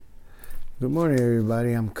Good morning,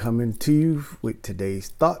 everybody. I'm coming to you with today's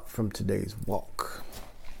thought from today's walk.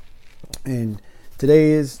 And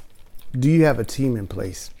today is, do you have a team in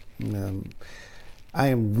place? I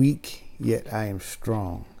am weak, yet I am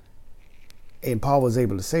strong. And Paul was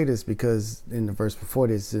able to say this because in the verse before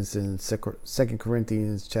this, it's in 2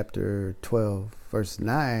 Corinthians chapter 12, verse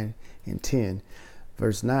 9 and 10.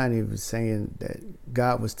 Verse 9, he was saying that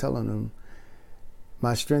God was telling him,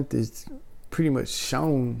 my strength is pretty much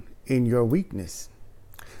shown in your weakness.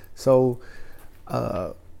 So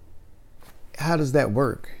how does that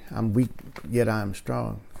work? I'm weak, yet I'm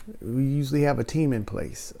strong. We usually have a team in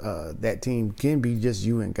place. That team can be just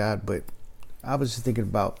you and God, but I was just thinking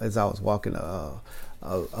about, as I was walking, a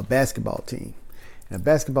basketball team. And a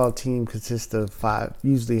basketball team consists of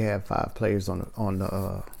usually have five players on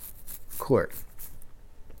the court.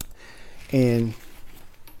 And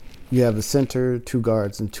you have a center, two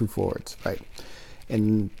guards, and two forwards, right?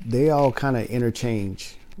 And they all kind of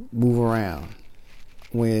interchange, move around.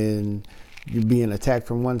 When you're being attacked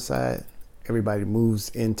from one side, everybody moves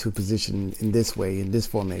into position in this way, in this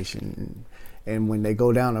formation. And when they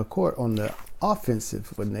go down the court on the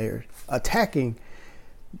offensive, when they're attacking,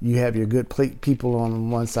 you have your good people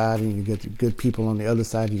on one side and you get the good people on the other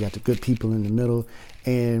side. You got the good people in the middle.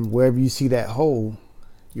 And wherever you see that hole,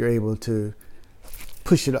 you're able to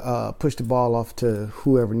push the ball off to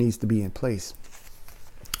whoever needs to be in place.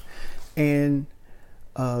 And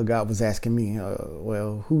God was asking me,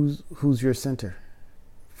 well, who's your center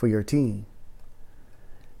for your team?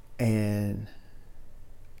 And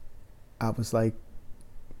I was like,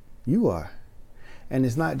 you are. And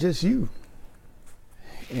it's not just you.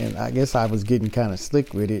 And I guess I was getting kind of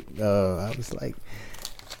slick with it. I was like,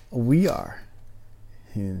 we are.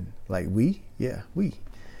 And like, we? Yeah, we.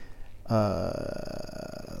 So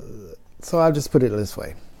I'll just put it this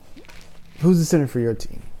way. Who's the center for your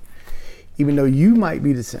team? Even though you might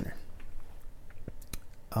be the center,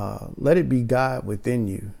 let it be God within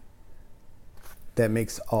you that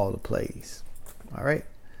makes all the plays. All right?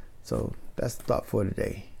 So that's the thought for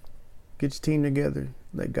today. Get your team together.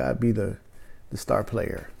 Let God be the star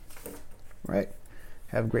player. All right?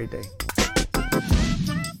 Have a great day.